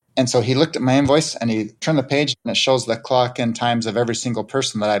And so he looked at my invoice and he turned the page and it shows the clock and times of every single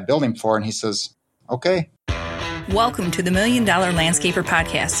person that I billed him for. And he says, okay. Welcome to the $1 Million Landscaper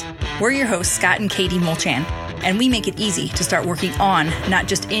Podcast. We're your hosts, Scott and Katie Mulchan, and we make it easy to start working on, not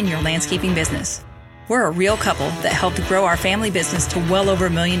just in your landscaping business. We're a real couple that helped grow our family business to well over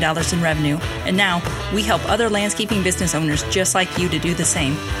 $1 million in revenue, and now we help other landscaping business owners just like you to do the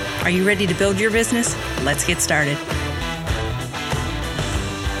same. Are you ready to build your business? Let's get started.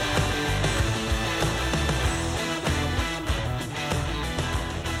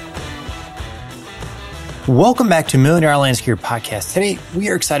 Welcome back to $1 Million Landscaper Podcast. Today, we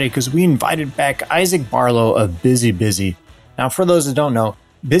are excited because we invited back Isaac Barlow of Busy Busy. Now, for those that don't know,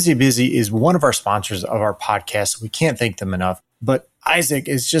 Busy Busy is one of our sponsors of our podcast. We can't thank them enough, but Isaac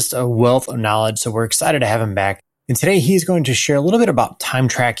is just a wealth of knowledge, so we're excited to have him back. And today, he's going to share a little bit about time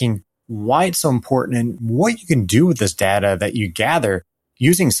tracking, why it's so important, and what you can do with this data that you gather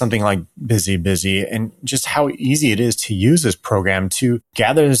using something like Busy Busy, and just how easy it is to use this program to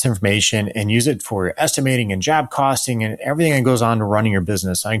gather this information and use it for estimating and job costing and everything that goes on to running your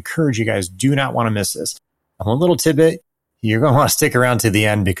business. I encourage you guys, do not want to miss this. And one little tidbit, you're going to want to stick around to the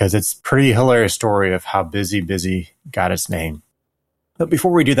end because it's a pretty hilarious story of how Busy Busy got its name. But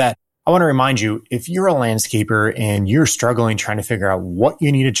before we do that, I want to remind you, if you're a landscaper and you're struggling trying to figure out what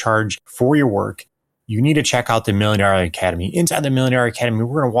you need to charge for your work, you need to check out the $1 Million Academy. Inside the $1 Million Academy,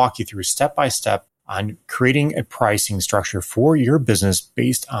 we're going to walk you through step by step on creating a pricing structure for your business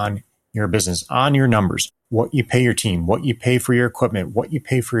based on your business, on your numbers, what you pay your team, what you pay for your equipment, what you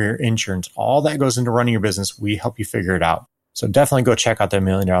pay for your insurance, all that goes into running your business. We help you figure it out. So definitely go check out the $1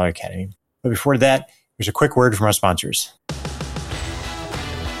 Million Academy. But before that, here's a quick word from our sponsors.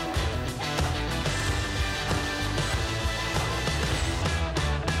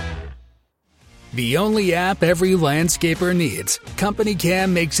 The only app every landscaper needs, Company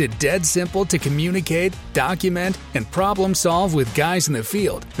Cam makes it dead simple to communicate, document, and problem solve with guys in the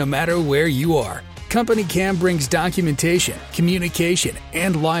field, no matter where you are. Company Cam brings documentation, communication,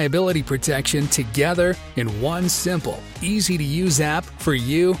 and liability protection together in one simple, easy-to-use app for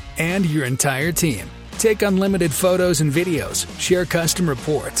you and your entire team. Take unlimited photos and videos, share custom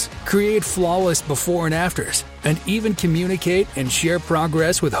reports, create flawless before and afters, and even communicate and share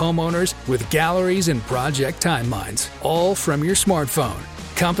progress with homeowners with galleries and project timelines, all from your smartphone.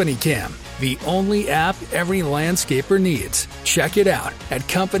 Company Cam, the only app every landscaper needs. Check it out at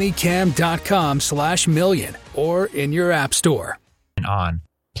companycam.com/million or in your app store.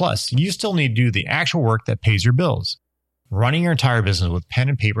 Plus, you still need to do the actual work that pays your bills. Running your entire business with pen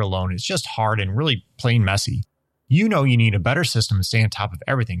and paper alone is just hard and really plain messy. You know you need a better system to stay on top of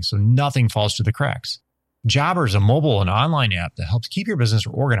everything so nothing falls through the cracks. Jobber is a mobile and online app that helps keep your business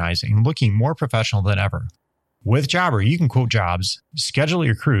organized and looking more professional than ever. With Jobber, you can quote jobs, schedule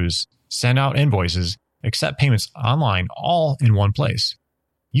your crews, send out invoices, accept payments online, all in one place.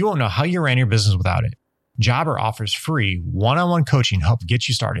 You won't know how you ran your business without it. Jobber offers free one-on-one coaching to help get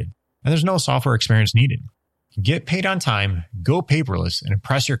you started, and there's no software experience needed. Get paid on time, go paperless, and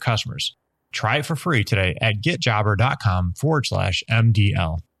impress your customers. Try it for free today at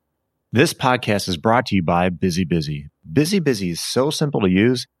getjobber.com/MDL. This podcast is brought to you by Busy Busy. Busy Busy is so simple to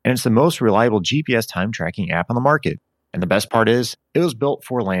use, and it's the most reliable GPS time tracking app on the market. And the best part is, it was built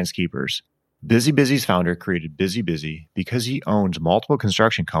for landscapers. Busy Busy's founder created Busy Busy because he owns multiple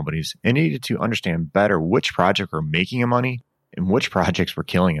construction companies and needed to understand better which projects were making him money and which projects were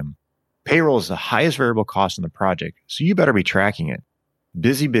killing him. Payroll is the highest variable cost in the project, so you better be tracking it.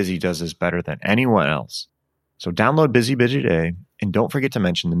 Busy Busy does this better than anyone else. So download Busy Busy today, and don't forget to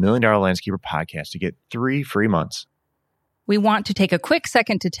mention the $1 Million Landscaper Podcast to get 3 free months. We want to take a quick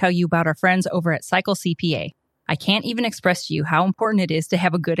second to tell you about our friends over at Cycle CPA. I can't even express to you how important it is to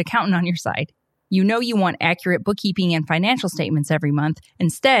have a good accountant on your side. You know you want accurate bookkeeping and financial statements every month.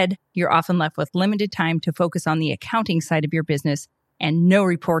 Instead, you're often left with limited time to focus on the accounting side of your business and no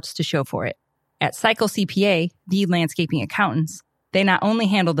reports to show for it. At Cycle CPA, the landscaping accountants, they not only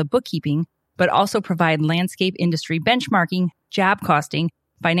handle the bookkeeping, but also provide landscape industry benchmarking, job costing,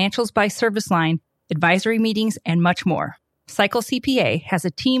 financials by service line, advisory meetings, and much more. Cycle CPA has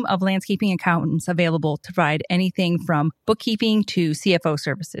a team of landscaping accountants available to provide anything from bookkeeping to CFO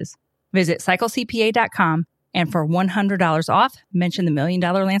services. Visit cyclecpa.com, and for $100 off, mention the $1 Million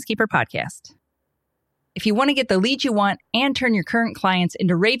Landscaper Podcast. If you want to get the leads you want and turn your current clients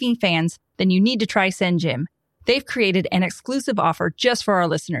into raving fans, then you need to try SendJim. They've created an exclusive offer just for our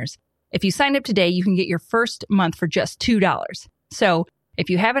listeners. If you sign up today, you can get your first month for just $2. So if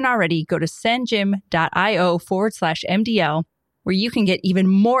you haven't already, go to sendjim.io/MDL, where you can get even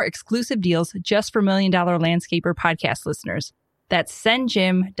more exclusive deals just for $1 Million Landscaper Podcast listeners. That's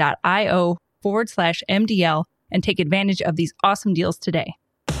sendgym.io/MDL and take advantage of these awesome deals today.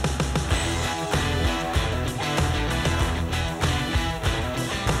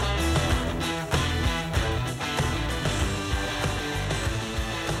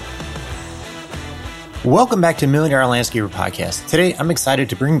 Welcome back to Million Dollar Landscaper Podcast. Today, I'm excited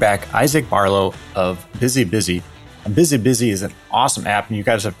to bring back Isaac Barlow of Busy Busy. Busy Busy is an awesome app, and you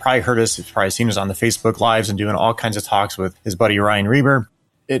guys have probably heard us. You've probably seen us on the Facebook Lives and doing all kinds of talks with his buddy Ryan Reber.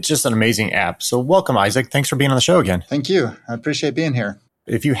 It's just an amazing app. So welcome, Isaac. Thanks for being on the show again. Thank you. I appreciate being here.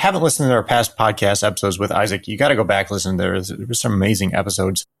 If you haven't listened to our past podcast episodes with Isaac, you got to go back and listen. There were some amazing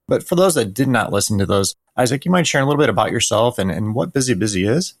episodes. But for those that did not listen to those, Isaac, you mind sharing a little bit about yourself and what Busy Busy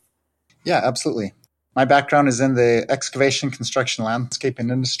is? Yeah, absolutely. My background is in the excavation, construction, landscaping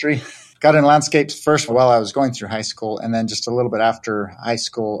industry. Got in landscapes first while I was going through high school, and then just a little bit after high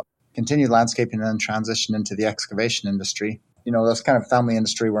school, continued landscaping and then transitioned into the excavation industry. You know, that's kind of family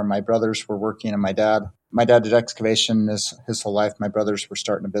industry where my brothers were working and my dad did excavation his whole life. My brothers were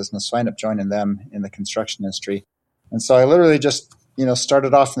starting a business, so I ended up joining them in the construction industry. And so I literally just,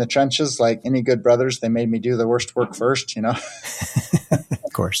 started off in the trenches like any good brothers. They made me do the worst work first,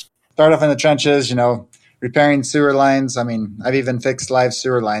 Of course. Start off in the trenches, repairing sewer lines. I mean, I've even fixed live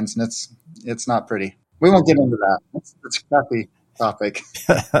sewer lines, and it's not pretty. We won't get into that. It's a crappy topic.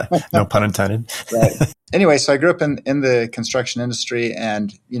 No pun intended. Right. Anyway, so I grew up in the construction industry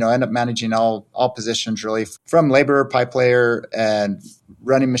and, ended up managing all positions really, from laborer, pipe layer, and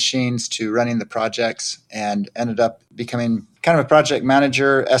running machines to running the projects, and ended up becoming kind of a project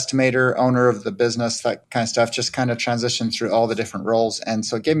manager, estimator, owner of the business, that kind of stuff, just kind of transitioned through all the different roles. And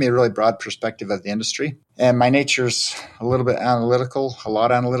so it gave me a really broad perspective of the industry. And my nature's a little bit analytical, a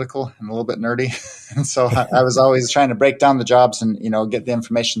lot analytical, and a little bit nerdy. And so I was always trying to break down the jobs and, get the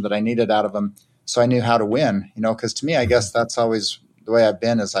information that I needed out of them so I knew how to win, because to me, I guess that's always the way I've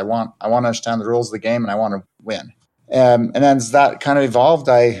been is I want to understand the rules of the game and I want to win. And then as that kind of evolved,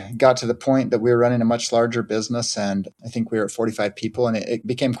 I got to the point that we were running a much larger business, and I think we were at 45 people, and it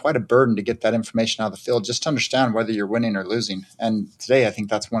became quite a burden to get that information out of the field, just to understand whether you're winning or losing. And today, I think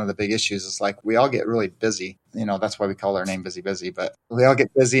that's one of the big issues is like we all get really busy. That's why we call our name Busy Busy, but we all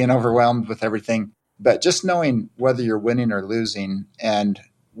get busy and overwhelmed with everything. But just knowing whether you're winning or losing and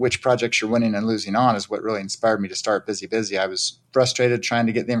which projects you're winning and losing on is what really inspired me to start Busy Busy. I was frustrated trying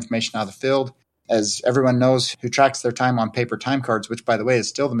to get the information out of the field. As everyone knows who tracks their time on paper time cards, which, by the way, is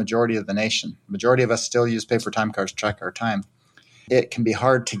still the majority of the nation. The majority of us still use paper time cards to track our time. It can be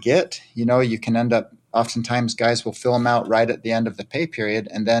hard to get. You can end up, oftentimes guys will fill them out right at the end of the pay period,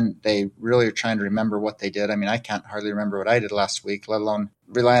 and then they really are trying to remember what they did. I mean, I can't hardly remember what I did last week, let alone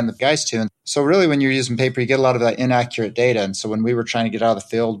rely on the guys to. And so really when you're using paper, you get a lot of that inaccurate data. And so when we were trying to get out of the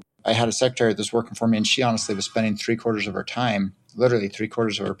field, I had a secretary that was working for me, and she honestly was spending 3/4 of her time, literally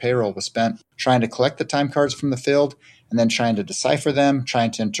 3/4 of her payroll was spent trying to collect the time cards from the field and then trying to decipher them,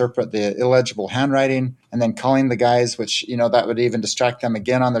 trying to interpret the illegible handwriting, and then calling the guys, which, that would even distract them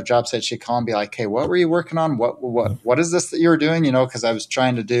again on their job site. She'd call and be like, hey, what were you working on? What is this that you were doing? Because I was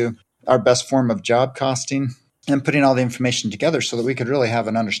trying to do our best form of job costing and putting all the information together so that we could really have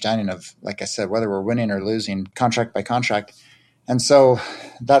an understanding of, like I said, whether we're winning or losing contract by contract. And so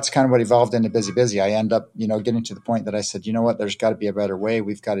that's kind of what evolved into Busy Busy. I end up, getting to the point that I said, you know what, there's got to be a better way.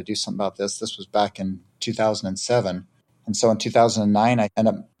 We've got to do something about this. This was back in 2007. And so in 2009, I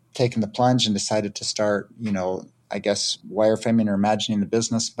ended up taking the plunge and decided to start, I guess, wireframing or imagining the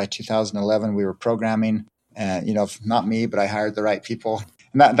business. By 2011, we were programming, not me, but I hired the right people.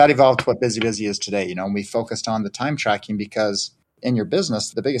 And that evolved to what Busy Busy is today. And we focused on the time tracking because in your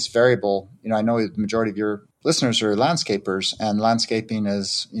business, the biggest variable, I know the majority of your listeners are landscapers, and landscaping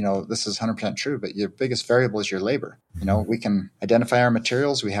is, this is 100% true, but your biggest variable is your labor. We can identify our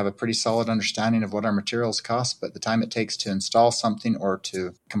materials. We have a pretty solid understanding of what our materials cost, but the time it takes to install something or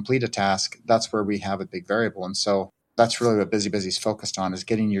to complete a task, that's where we have a big variable. And so that's really what Busy Busy is focused on, is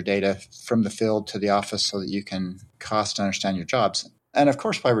getting your data from the field to the office so that you can cost and understand your jobs. And of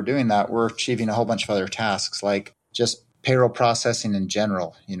course, while we're doing that, we're achieving a whole bunch of other tasks like just payroll processing in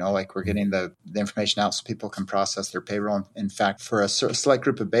general, like we're getting the information out so people can process their payroll. In fact, for a select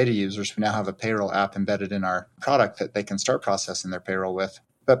group of beta users, we now have a payroll app embedded in our product that they can start processing their payroll with.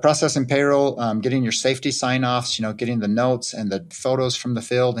 But processing payroll, getting your safety sign-offs, getting the notes and the photos from the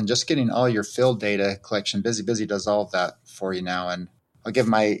field, and just getting all your field data collection. Busy Busy does all of that for you now. And I'll give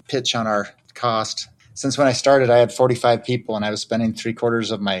my pitch on our cost. Since when I started, I had 45 people, and I was spending 3/4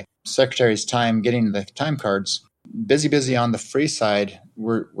 of my secretary's time getting the time cards. Busy Busy on the free side,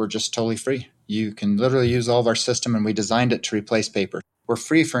 we're just totally free. You can literally use all of our system, and we designed it to replace paper. we're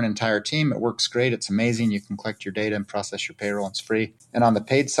free for an entire team. It works great. It's amazing. You can collect your data and process your payroll. It's free. And on the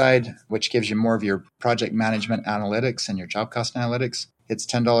paid side, which gives you more of your project management analytics and your job cost analytics, it's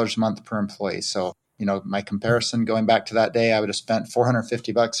 $10 a month per employee. So, my comparison going back to that day, I would have spent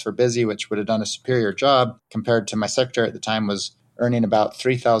 $450 for Busy, which would have done a superior job compared to my secretary at the time was earning about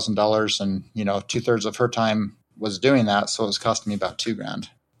 $3,000. And, 2/3 of her time was doing that. So it was costing me about $2,000.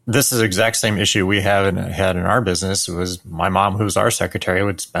 This is the exact same issue we had in our business. It was my mom, who's our secretary,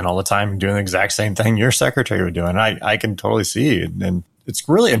 would spend all the time doing the exact same thing your secretary would do. And I can totally see it. And it's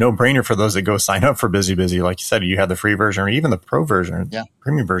really a no-brainer for those that go sign up for Busy. Like you said, you have the free version or even the pro version. Yeah.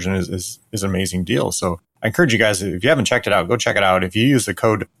 Premium version is an amazing deal. So I encourage you guys, if you haven't checked it out, go check it out. If you use the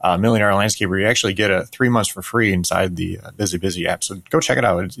code Millionaire Landscaper, you actually get 3 months for free inside the Busy app. So go check it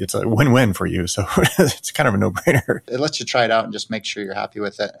out. It's a win-win for you. So it's kind of a no-brainer. It lets you try it out and just make sure you're happy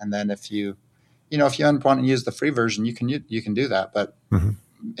with it. And then if you end up wanting to use the free version, you can do that. But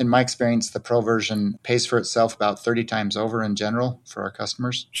in my experience, the pro version pays for itself about 30 times over in general for our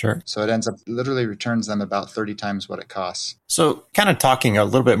customers. Sure. So it ends up literally returns them about 30 times what it costs. So kind of talking a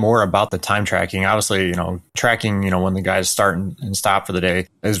little bit more about the time tracking, obviously, tracking, when the guys start and stop for the day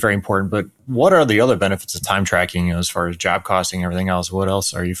is very important. But what are the other benefits of time tracking as far as job costing and everything else? What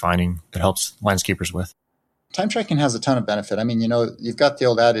else are you finding that helps landscapers with? Time tracking has a ton of benefit. I mean, you've got the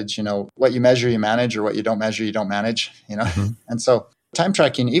old adage, what you measure, you manage, or what you don't measure, you don't manage, And so time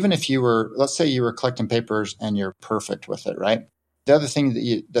tracking, even if let's say you were collecting papers and you're perfect with it, right? The other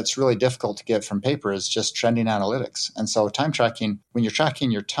thing that's really difficult to get from paper is just trending analytics. And so time tracking, when you're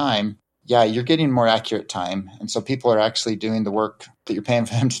tracking your time, you're getting more accurate time. And so people are actually doing the work that you're paying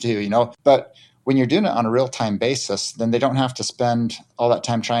for them to do, But when you're doing it on a real-time basis, then they don't have to spend all that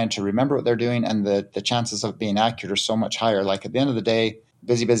time trying to remember what they're doing, and the chances of being accurate are so much higher. Like at the end of the day,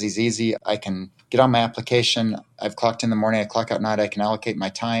 Busy is easy. I can get on my application. I've clocked in the morning, I clock out at night. I can allocate my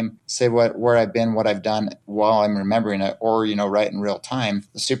time, say where I've been, what I've done while I'm remembering it, or, write in real time.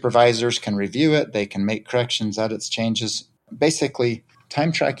 The supervisors can review it. They can make corrections, edits, changes. Basically,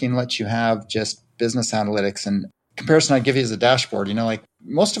 time tracking lets you have just business analytics. And comparison I'd give you is a dashboard. Like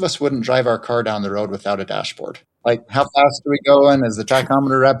most of us wouldn't drive our car down the road without a dashboard. Like how fast are we going? Is the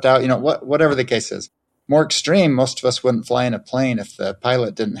tachometer revved out? Whatever the case is. More extreme, most of us wouldn't fly in a plane if the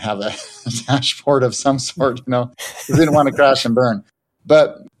pilot didn't have a dashboard of some sort, because we didn't want to crash and burn.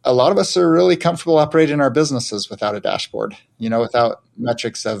 But a lot of us are really comfortable operating our businesses without a dashboard, without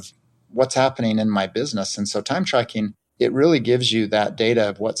metrics of what's happening in my business. And so time tracking, it really gives you that data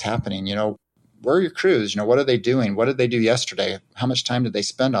of what's happening. Where are your crews? What are they doing? What did they do yesterday? How much time did they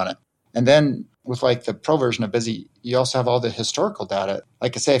spend on it? And then with like the pro version of Busy, you also have all the historical data.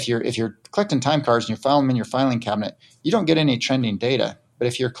 Like I say, if you're collecting time cards and you file them in your filing cabinet, you don't get any trending data. But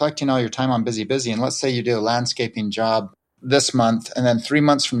if you're collecting all your time on Busy, and let's say you do a landscaping job this month, and then 3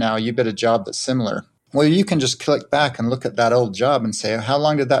 months from now, you bid a job that's similar. Well, you can just click back and look at that old job and say, how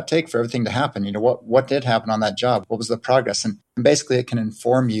long did that take for everything to happen? What did happen on that job? What was the progress? And basically it can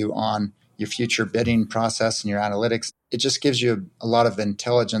inform you on your future bidding process and your analytics. It just gives you a lot of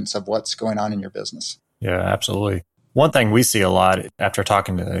intelligence of what's going on in your business. Yeah, absolutely. One thing we see a lot after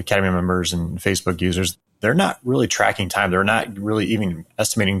talking to Academy members and Facebook users, they're not really tracking time. They're not really even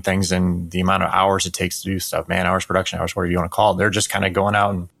estimating things in the amount of hours it takes to do stuff, man hours, production hours, whatever you want to call it. They're just kind of going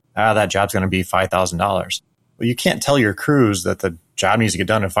out and, that job's going to be $5,000. Well, you can't tell your crews that the job needs to get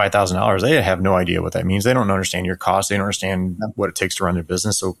done at $5,000. They have no idea what that means. They don't understand your costs. They don't understand what it takes to run their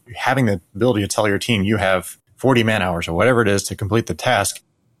business. So having the ability to tell your team you have 40 man hours or whatever it is to complete the task,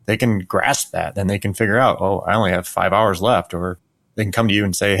 they can grasp that. Then they can figure out, I only have 5 hours left. Or they can come to you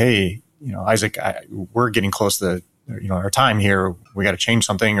and say, hey, Isaac, we're getting close to our time here. We got to change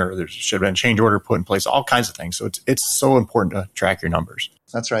something, or there should have been a change order put in place, all kinds of things. So it's so important to track your numbers.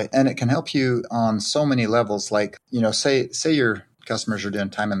 That's right. And it can help you on so many levels. Like, say your customers are doing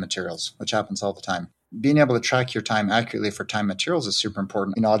time and materials, which happens all the time. Being able to track your time accurately for time materials is super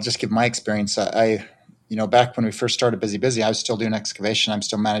important. I'll just give my experience. I back when we first started Busy, I was still doing excavation. I'm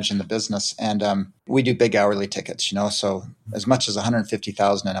still managing the business. And we do big hourly tickets, so as much as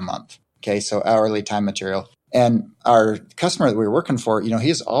 $150,000 in a month. Okay, so hourly time material. And our customer that we were working for,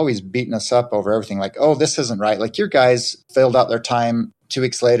 he's always beating us up over everything. Like, this isn't right. Like, your guys filled out their time 2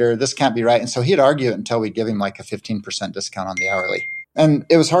 weeks later. This can't be right. And so he'd argue it until we'd give him like a 15% discount on the hourly. And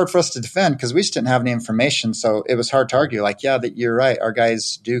it was hard for us to defend because we just didn't have any information. So it was hard to argue like, that you're right. Our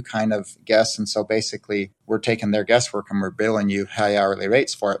guys do kind of guess. And so basically we're taking their guesswork and we're billing you high hourly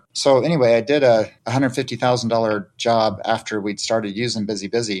rates for it. So anyway, I did a $150,000 job after we'd started using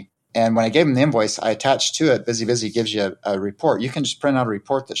Busy. And when I gave him the invoice, I attached to it, Busy gives you a report. You can just print out a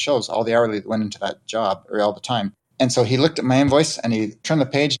report that shows all the hourly that went into that job or all the time. And so he looked at my invoice and he turned the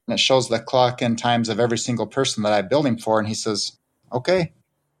page and it shows the clock in times of every single person that I billed him for. And he says, okay.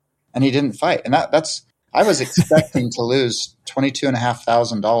 And he didn't fight. And I was expecting to lose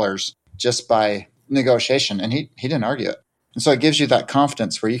 $22,500 just by negotiation. And he didn't argue it. And so it gives you that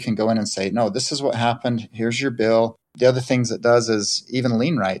confidence where you can go in and say, no, this is what happened. Here's your bill. The other things it does is even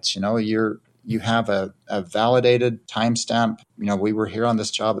lien rights. You have a validated timestamp. We were here on this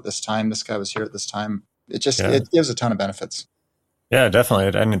job at this time. This guy was here at this time. It gives a ton of benefits. Yeah, definitely.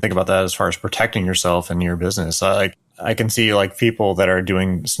 I didn't think about that as far as protecting yourself and your business. I can see like people that are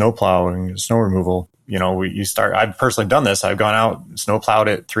doing snow plowing, snow removal. I've personally done this. I've gone out, snow plowed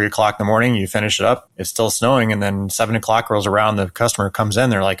at 3:00 in the morning. You finish it up. It's still snowing. And then 7:00 rolls around. The customer comes in.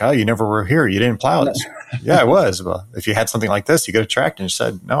 They're like, oh, you never were here. You didn't plow this. Yeah, I was. Well, if you had something like this, you could have tracked and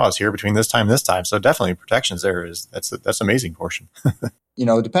said, no, I was here between this time and this time. So definitely protections there that's an amazing portion.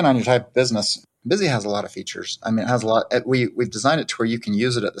 Depending on your type of business, Busy has a lot of features. I mean, it has a lot. We've designed it to where you can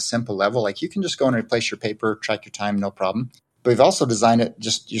use it at the simple level. Like you can just go and replace your paper, track your time, no problem. But we've also designed it,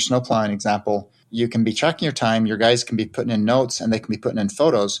 just your snow plowing example, you can be tracking your time, your guys can be putting in notes and they can be putting in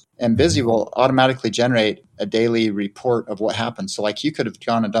photos, and Busy will automatically generate a daily report of what happened. So like you could have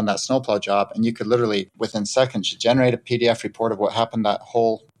gone and done that snowplow job and you could literally within seconds generate a PDF report of what happened that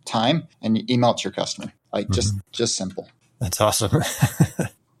whole time and you email it to your customer. Like just simple. That's awesome.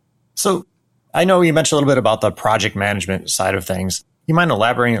 So I know you mentioned a little bit about the project management side of things. You mind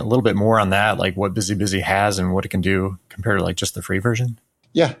elaborating a little bit more on that, like what Busy has and what it can do compared to like just the free version?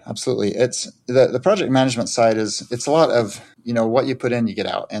 Yeah, absolutely. It's the project management side it's a lot of, what you put in, you get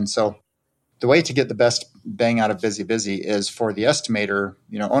out. And so the way to get the best bang out of Busy is for the estimator,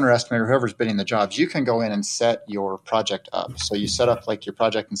 owner estimator, whoever's bidding the jobs, you can go in and set your project up. So you set up like your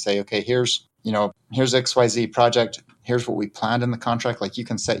project and say, okay, here's XYZ project. Here's what we planned in the contract. Like you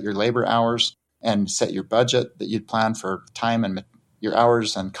can set your labor hours and set your budget that you'd plan for time and your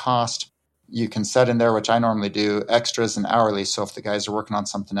hours and cost. You can set in there, which I normally do, extras and hourly. So if the guys are working on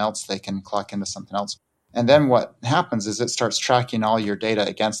something else, they can clock into something else. And then what happens is it starts tracking all your data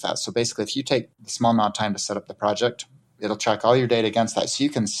against that. So basically, if you take the small amount of time to set up the project, it'll track all your data against that. So you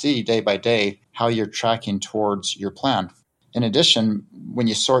can see day by day how you're tracking towards your plan. In addition, when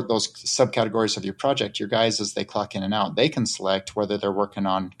you sort those subcategories of your project, your guys, as they clock in and out, they can select whether they're working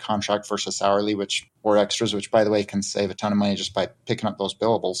on contract versus hourly, or extras, which, by the way, can save a ton of money just by picking up those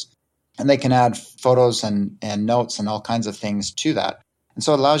billables. And they can add photos and notes and all kinds of things to that. And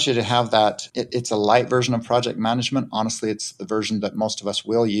so it allows you to have that. It's a light version of project management. Honestly, it's the version that most of us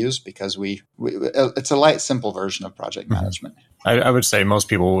will use because it's a light, simple version of project management. I would say most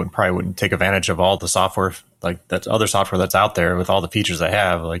people probably wouldn't take advantage of all the software, like that other software that's out there with all the features they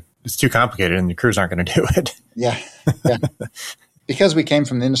have. Like it's too complicated and the crews aren't going to do it. Yeah. Because we came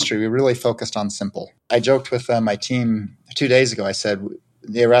from the industry, we really focused on simple. I joked with my team 2 days ago. I said,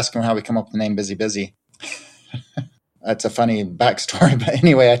 they were asking how we come up with the name Busy. That's a funny backstory. But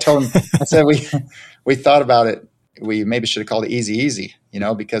anyway, I told them, I said, we thought about it. We maybe should have called it Easy,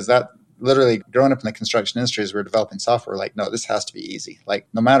 because that literally growing up in the construction industry as we're developing software, like, no, this has to be easy, like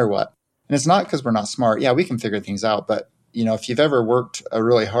no matter what. And it's not because we're not smart. Yeah, we can figure things out. But, if you've ever worked a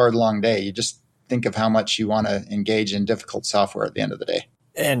really hard, long day, you just think of how much you want to engage in difficult software at the end of the day.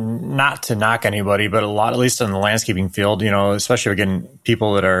 And not to knock anybody, but a lot, at least in the landscaping field, especially again,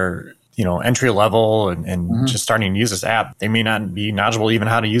 people that are, entry level and just starting to use this app, they may not be knowledgeable even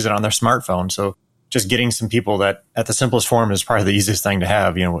how to use it on their smartphone. So just getting some people that at the simplest form is probably the easiest thing to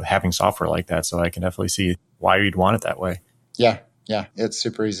have, having software like that. So I can definitely see why you'd want it that way. Yeah. It's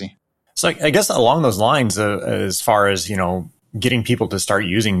super easy. So I guess along those lines, as far as, getting people to start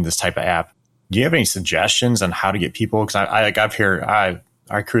using this type of app, do you have any suggestions on how to get people? Because I've heard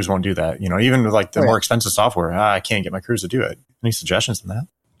our crews won't do that. Even with like the more expensive software, I can't get my crews to do it. Any suggestions on that?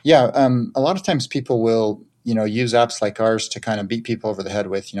 Yeah. A lot of times people will, use apps like ours to kind of beat people over the head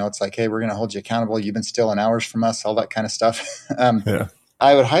with, it's like, hey, we're going to hold you accountable. You've been stealing hours from us, all that kind of stuff.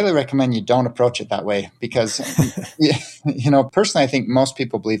 I would highly recommend you don't approach it that way because, personally, I think most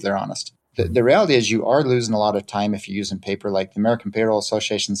people believe they're honest. The reality is you are losing a lot of time if you're using paper. Like the American Payroll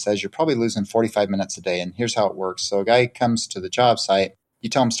Association says, you're probably losing 45 minutes a day. And here's how it works. So a guy comes to the job site, you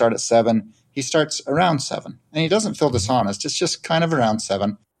tell him start at 7, he starts around 7. And he doesn't feel dishonest. It's just kind of around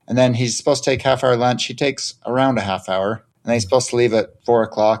 7. And then he's supposed to take half-hour lunch. He takes around a half hour. And then he's supposed to leave at 4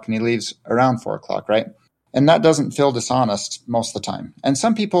 o'clock, and he leaves around 4 o'clock, right? And that doesn't feel dishonest most of the time. And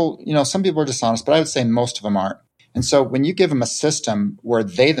some people are dishonest, but I would say most of them aren't. And so when you give them a system where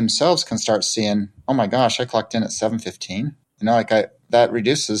they themselves can start seeing, oh my gosh, I clocked in at 7:15, that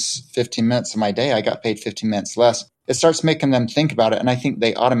reduces 15 minutes of my day. I got paid 15 minutes less. It starts making them think about it. And I think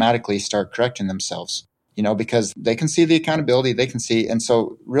they automatically start correcting themselves. because they can see the accountability, they can see. And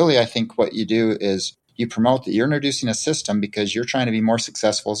so really, I think what you do is you promote that you're introducing a system because you're trying to be more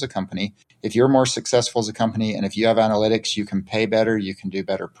successful as a company. If you're more successful as a company and if you have analytics, you can pay better, you can do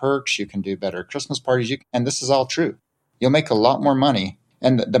better perks, you can do better Christmas parties. And this is all true. You'll make a lot more money.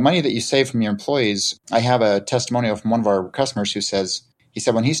 And the money that you save from your employees, I have a testimonial from one of our customers who says, he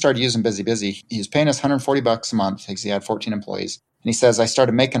said when he started using BusyBusy, he was paying us $140 a month because he had 14 employees. And he says, I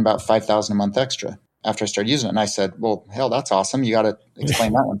started making about $5,000 a month extra after I started using it. And I said, well, hell, that's awesome. You got to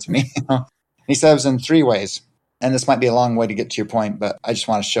explain that one to me. He said it was in 3 ways. And this might be a long way to get to your point, but I just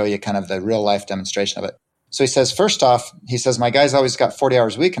want to show you kind of the real life demonstration of it. So he says, first off, he says, my guys always got 40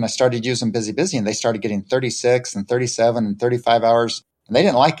 hours a week and I started using BusyBusy and they started getting 36 and 37 and 35 hours. And they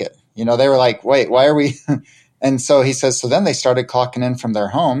didn't like it. They were like, wait, why are we? And so he says, so then they started clocking in from their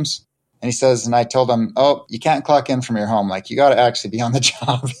homes. And he says, and I told them, oh, you can't clock in from your home. Like you got to actually be on the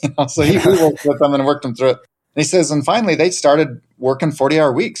job. So he worked with them and worked them through it. And he says, and finally they started working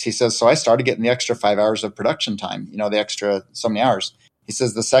 40-hour weeks. He says, so I started getting the extra 5 hours of production time, the extra so many hours. He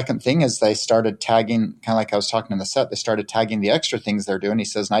says, the second thing is they started tagging, kind of like I was talking in the set, they started tagging the extra things they're doing. He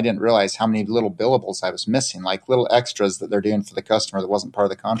says, and I didn't realize how many little billables I was missing, like little extras that they're doing for the customer that wasn't part of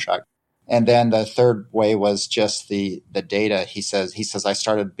the contract. And then the third way was just the data. He says, I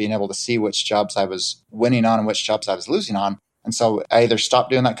started being able to see which jobs I was winning on and which jobs I was losing on. And so I either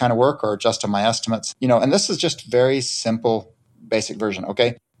stopped doing that kind of work or adjusted my estimates, and this is just very simple, basic version.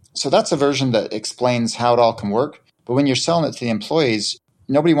 Okay. So that's a version that explains how it all can work. But when you're selling it to the employees,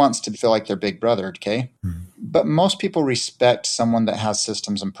 nobody wants to feel like they're big brother. Okay. Mm-hmm. But most people respect someone that has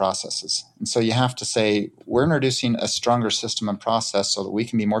systems and processes. And so you have to say, we're introducing a stronger system and process so that we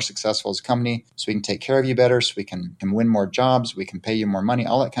can be more successful as a company, so we can take care of you better, so we can win more jobs, we can pay you more money,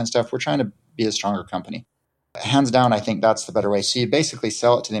 all that kind of stuff. We're trying to be a stronger company. Hands down, I think that's the better way. So you basically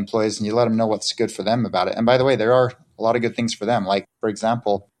sell it to the employees and you let them know what's good for them about it. And by the way, there are a lot of good things for them. Like, for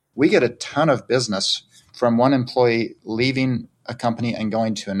example, we get a ton of business from one employee leaving a company and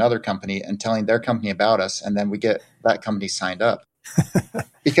going to another company and telling their company about us. And then we get that company signed up.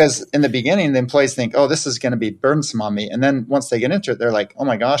 Because in the beginning, the employees think, oh, this is going to be burdensome on me. And then once they get into it, they're like, oh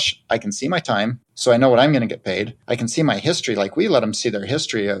my gosh, I can see my time. So I know what I'm going to get paid. I can see my history. Like we let them see their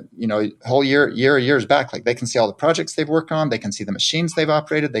history, whole years back. Like they can see all the projects they've worked on. They can see the machines they've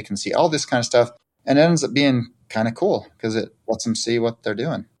operated. They can see all this kind of stuff. And it ends up being kind of cool because it lets them see what they're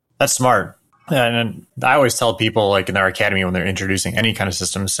doing. That's smart. And I always tell people, like in our academy, when they're introducing any kind of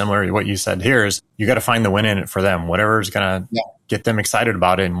system similar to what you said here, is you got to find the win in it for them, whatever is going to get them excited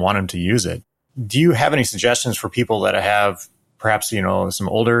about it and want them to use it. Do you have any suggestions for people that have perhaps, some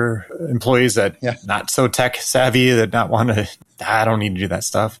older employees that not so tech savvy, that not want to, I don't need to do that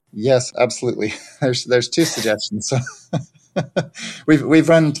stuff? Yes, absolutely. There's 2 suggestions. We've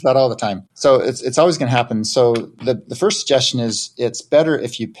run into that all the time. So it's always going to happen. So the first suggestion is it's better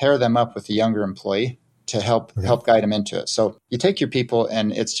if you pair them up with a younger employee to help guide them into it. So you take your people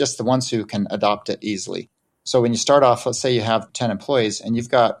and it's just the ones who can adopt it easily. So when you start off, let's say you have 10 employees and you've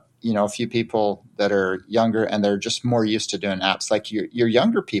got, a few people that are younger and they're just more used to doing apps. Like your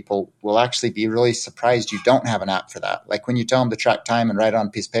younger people will actually be really surprised you don't have an app for that. Like when you tell them to track time and write it on a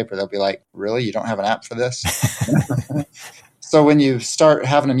piece of paper, they'll be like, really? You don't have an app for this? So when you start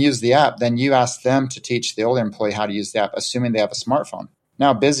having them use the app, then you ask them to teach the older employee how to use the app, assuming they have a smartphone.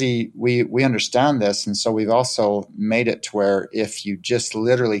 Now, Busy, we understand this. And so we've also made it to where if you just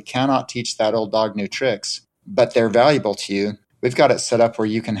literally cannot teach that old dog new tricks, but they're valuable to you, we've got it set up where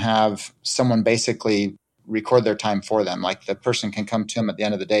you can have someone basically record their time for them. Like the person can come to them at the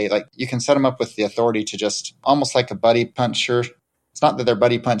end of the day. Like you can set them up with the authority to just almost like a buddy puncher. It's not that they're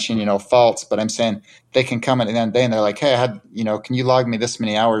buddy punching, faults, but I'm saying they can come at the end of the day and they're like, hey, I had, can you log me this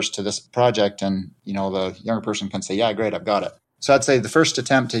many hours to this project? And, the younger person can say, yeah, great, I've got it. So I'd say the first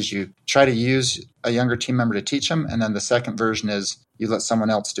attempt is you try to use a younger team member to teach them. And then the second version is you let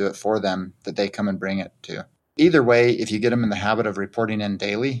someone else do it for them that they come and bring it to. Either way, if you get them in the habit of reporting in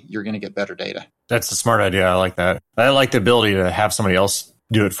daily, you're going to get better data. That's a smart idea. I like that. I like the ability to have somebody else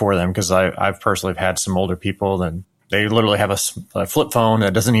do it for them because I've personally had some older people that they literally have a flip phone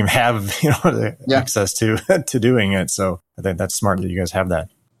that doesn't even have access to doing it. So I think that's smart that you guys have that.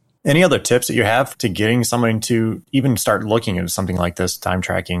 Any other tips that you have to getting somebody to even start looking at something like this, time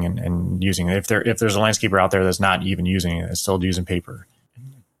tracking and using it? If there's a landscaper out there that's not even using it, it's still using paper.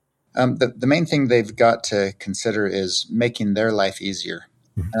 The main thing they've got to consider is making their life easier.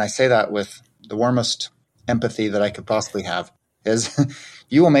 Mm-hmm. And I say that with the warmest empathy that I could possibly have is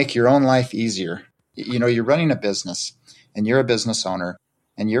you will make your own life easier. You're running a business and you're a business owner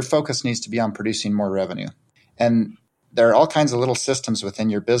and your focus needs to be on producing more revenue. And there are all kinds of little systems within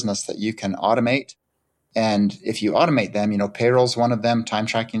your business that you can automate And if you automate them, payroll's one of them, time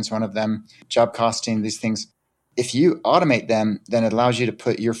tracking is one of them, job costing, these things. If you automate them, then it allows you to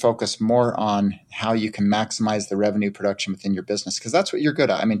put your focus more on how you can maximize the revenue production within your business, because that's what you're good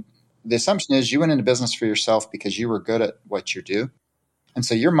at. I mean, the assumption is you went into business for yourself because you were good at what you do. And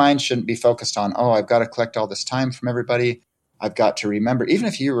so your mind shouldn't be focused on, I've got to collect all this time from everybody. I've got to remember, even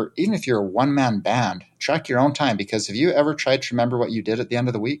if you're a one-man band, track your own time, because have you ever tried to remember what you did at the end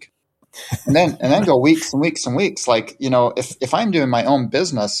of the week? And then go weeks and weeks and weeks. Like, if I'm doing my own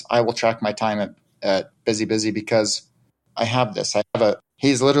business, I will track my time at Busy because I have this.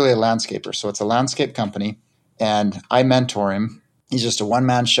 He's literally a landscaper. So it's a landscape company and I mentor him. He's just a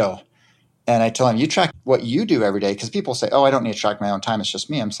one-man show. And I tell him, you track what you do every day. Because people say, I don't need to track my own time. It's just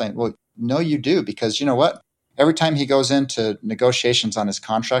me. I'm saying, well, no, you do. Because you know what? Every time he goes into negotiations on his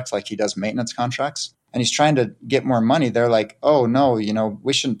contracts, like he does maintenance contracts, and he's trying to get more money, they're like, oh, no,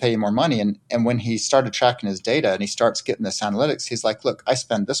 we shouldn't pay you more money. And when he started tracking his data and he starts getting this analytics, he's like, look, I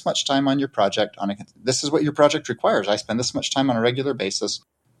spend this much time on your project. This is what your project requires. I spend this much time on a regular basis.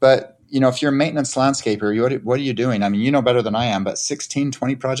 But, if you're a maintenance landscaper, what are you doing? I mean, you know better than I am, but 16,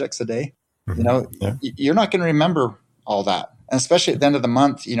 20 projects a day, You're not going to remember all that. And especially at the end of the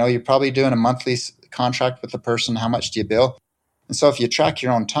month, you're probably doing a monthly contract with the person. How much do you bill? And so if you track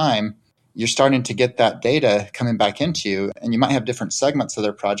your own time, you're starting to get that data coming back into you, and you might have different segments of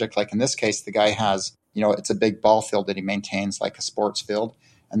their project. Like in this case, the guy has, it's a big ball field that he maintains, like a sports field,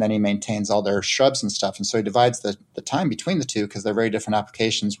 and then he maintains all their shrubs and stuff. And so he divides the time between the two because they're very different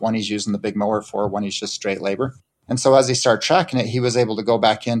applications. One he's using the big mower for, one he's just straight labor. And so as he started tracking it, he was able to go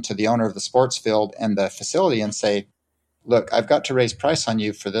back into the owner of the sports field and the facility and say, look, I've got to raise price on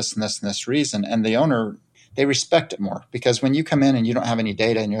you for this and this and this reason. And the owner, they respect it more, because when you come in and you don't have any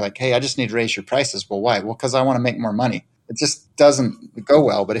data and you're like, hey, I just need to raise your prices. Well, why? Well, because I want to make more money. It just doesn't go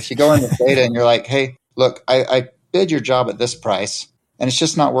well. But if you go in with data and you're like, hey, look, I bid your job at this price and it's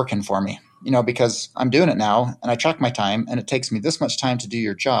just not working for me, because I'm doing it now and I track my time and it takes me this much time to do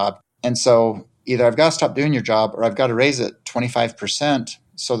your job. And so either I've got to stop doing your job or I've got to raise it 25%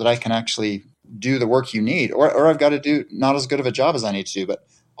 so that I can actually do the work you need, or I've got to do not as good of a job as I need to do. But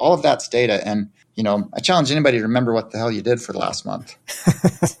all of that's data. And, I challenge anybody to remember what the hell you did for the last month.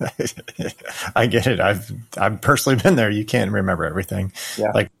 I get it. I've personally been there. You can't remember everything.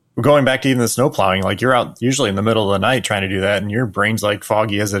 Yeah. Like going back to even the snow plowing, like you're out usually in the middle of the night trying to do that, and your brain's like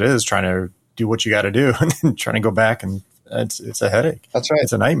foggy as it is trying to do what you got to do and then trying to go back, and it's a headache. That's right.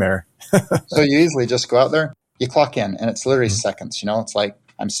 It's a nightmare. So you easily just go out there, you clock in, and it's literally seconds. It's like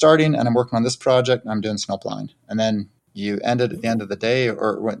I'm starting and I'm working on this project and I'm doing snow plowing. And then you end it at the end of the day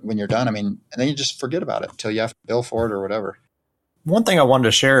or when you're done. And then you just forget about it until you have to bill for it or whatever. One thing I wanted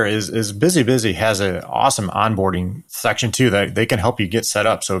to share is Busy has an awesome onboarding section too that they can help you get set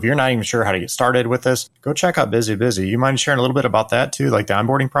up. So if you're not even sure how to get started with this, go check out Busy. You mind sharing a little bit about that too, like the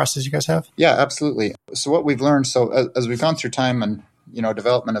onboarding process you guys have? Yeah, absolutely. So what we've learned, as we've gone through time and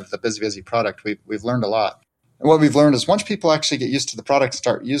development of the Busy product, we've learned a lot. And what we've learned is once people actually get used to the product,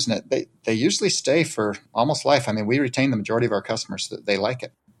 start using it, they usually stay for almost life. I mean, we retain the majority of our customers that they like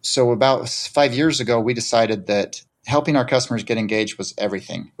it. So about 5 years ago, we decided that helping our customers get engaged was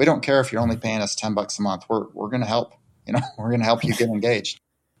everything. We don't care if you're only paying us $10 a month. We're going to help. We're going to help you get engaged,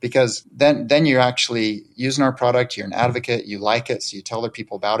 because then you're actually using our product. You're an advocate. You like it, so you tell other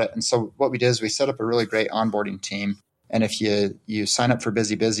people about it. And so what we did is we set up a really great onboarding team. And if you sign up for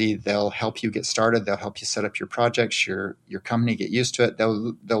Busy, they'll help you get started. They'll help you set up your projects, your company, get used to it.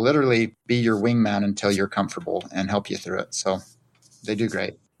 They'll literally be your wingman until you're comfortable and help you through it. So they do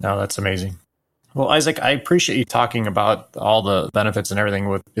great. No, that's amazing. Well, Isaac, I appreciate you talking about all the benefits and everything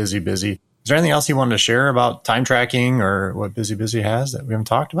with Busy. Is there anything else you wanted to share about time tracking or what Busy has that we haven't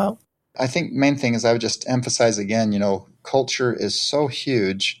talked about? I think main thing is I would just emphasize again, culture is so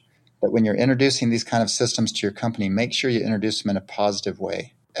huge that when you're introducing these kind of systems to your company, make sure you introduce them in a positive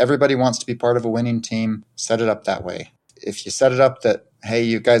way. Everybody wants to be part of a winning team. Set it up that way. If you set it up that, hey,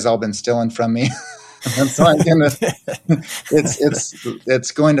 you guys all been stealing from me, it's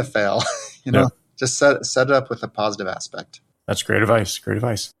going to fail. Yeah. Just set it up with a positive aspect. That's great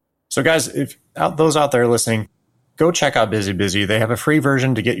advice. So guys, if those out there listening, go check out Busy. They have a free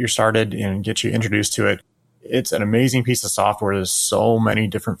version to get you started and get you introduced to it. It's an amazing piece of software. There's so many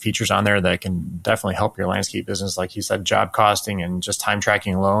different features on there that can definitely help your landscape business. Like you said, job costing and just time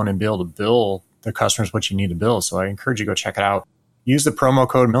tracking alone, and be able to bill the customers what you need to bill. So I encourage you to go check it out. Use the promo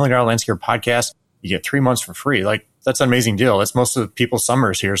code $1 Million Landscaper Podcast. You get 3 months for free. Like, that's an amazing deal. That's most of the people's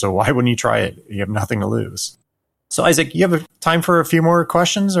summers here. So why wouldn't you try it? You have nothing to lose. So Isaac, you have time for a few more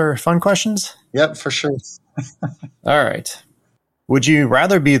questions or fun questions? Yep, for sure. All right. Would you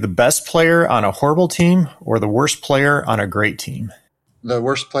rather be the best player on a horrible team or the worst player on a great team? The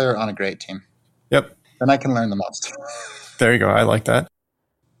worst player on a great team. Yep. Then I can learn the most. There you go. I like that.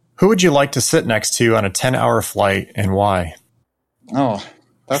 Who would you like to sit next to on a 10-hour flight and why? Oh,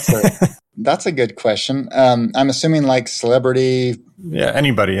 that's a good question. I'm assuming like celebrity. Yeah,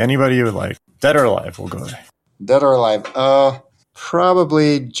 anybody you would like. Dead or alive, we'll go there. Dead or alive?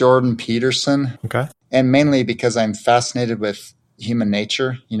 Probably Jordan Peterson. Okay. And mainly because I'm fascinated with human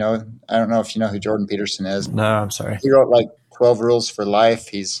nature. You know, I don't know if you know who Jordan Peterson is. No, I'm sorry. He wrote like 12 Rules for Life.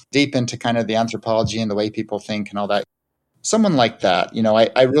 He's deep into kind of the anthropology and the way people think and all that. Someone like that, you know,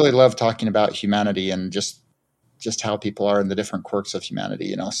 I really love talking about humanity and just how people are and the different quirks of humanity,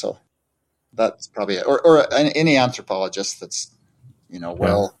 you know, so that's probably it. Or any anthropologist that's, you know,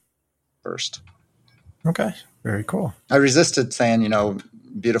 well versed. Okay. Very cool. I resisted saying, you know,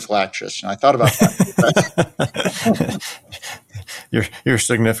 beautiful actress. You know, I thought about that. Your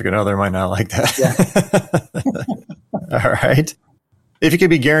significant other might not like that. Yeah. All right. If you could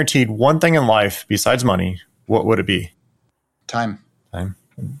be guaranteed one thing in life besides money, what would it be? Time.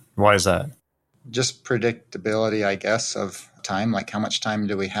 Why is that? Just predictability, I guess, of time. Like how much time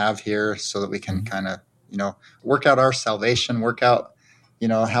do we have here so that we can kind of, you know, work out our salvation, work out, you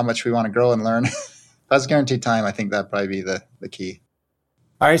know, how much we want to grow and learn. If I was guaranteed time, I think that'd probably be the key.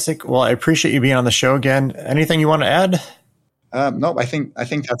 All right, Isaac. Well, I appreciate you being on the show again. Anything you want to add? No, I think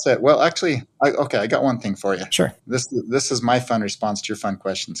that's it. Well, actually, I got one thing for you. Sure. This is my fun response to your fun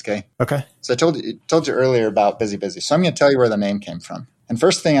questions. Okay. So I told you earlier about Busy Busy. So I'm going to tell you where the name came from. And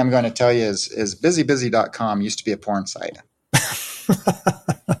first thing I'm going to tell you is busybusy.com used to be a porn site.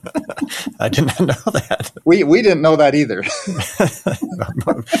 I did not know that. We didn't know that either.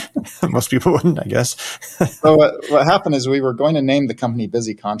 Most people wouldn't, I guess. So what happened is we were going to name the company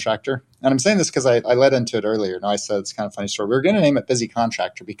Busy Contractor. And I'm saying this because I led into it earlier. I said it's kind of a funny story. We were going to name it Busy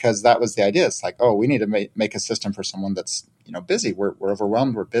Contractor because that was the idea. It's like, oh, we need to make a system for someone that's, you know, busy. We're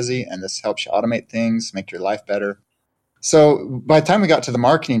overwhelmed. We're busy. And this helps you automate things, make your life better. So by the time we got to the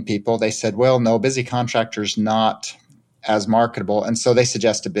marketing people, they said, well, no, Busy Contractor's not as marketable. And so they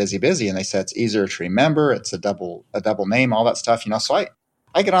suggested Busy Busy. And they said it's easier to remember. It's a double name, all that stuff, you know. So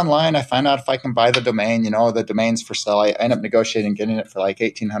I get online, I find out if I can buy the domain, you know, the domain's for sale. I end up negotiating, getting it for like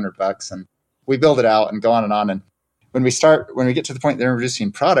 $1,800, and we build it out and go on. And when we get to the point that they're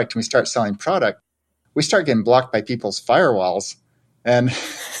introducing product and we start selling product, we start getting blocked by people's firewalls. And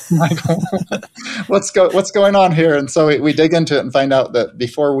like, what's going on here? And so we dig into it and find out that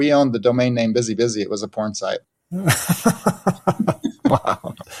before we owned the domain name Busy Busy, it was a porn site.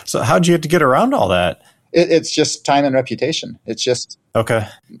 Wow. So how'd you have to get around all that? It's just time and reputation. It's just okay.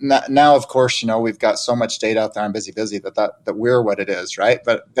 Now, of course, you know, we've got so much data out there on Busy Busy that we're what it is, right?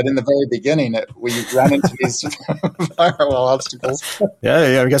 But in the very beginning, we ran into these firewall obstacles.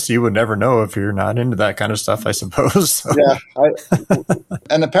 Yeah, I guess you would never know if you're not into that kind of stuff, I suppose. So. Yeah,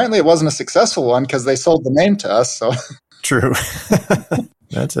 and apparently it wasn't a successful one because they sold the name to us. So true.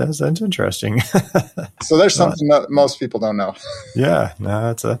 That's interesting. So there's something that most people don't know. Yeah,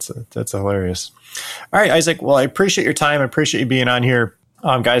 no, that's hilarious. All right, Isaac. Well, I appreciate your time. I appreciate you being on here.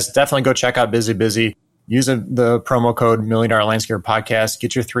 Guys, definitely go check out Busy Busy. Use the promo code $1 Million Landscaper Podcast.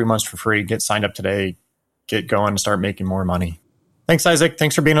 Get your 3 months for free. Get signed up today. Get going and start making more money. Thanks, Isaac.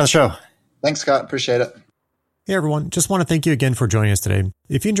 Thanks for being on the show. Thanks, Scott. Appreciate it. Hey, everyone. Just want to thank you again for joining us today.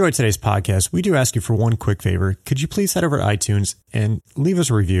 If you enjoyed today's podcast, we do ask you for one quick favor. Could you please head over to iTunes and leave us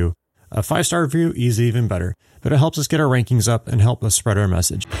a review? A 5-star review is even better, but it helps us get our rankings up and help us spread our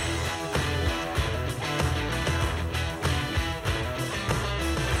message.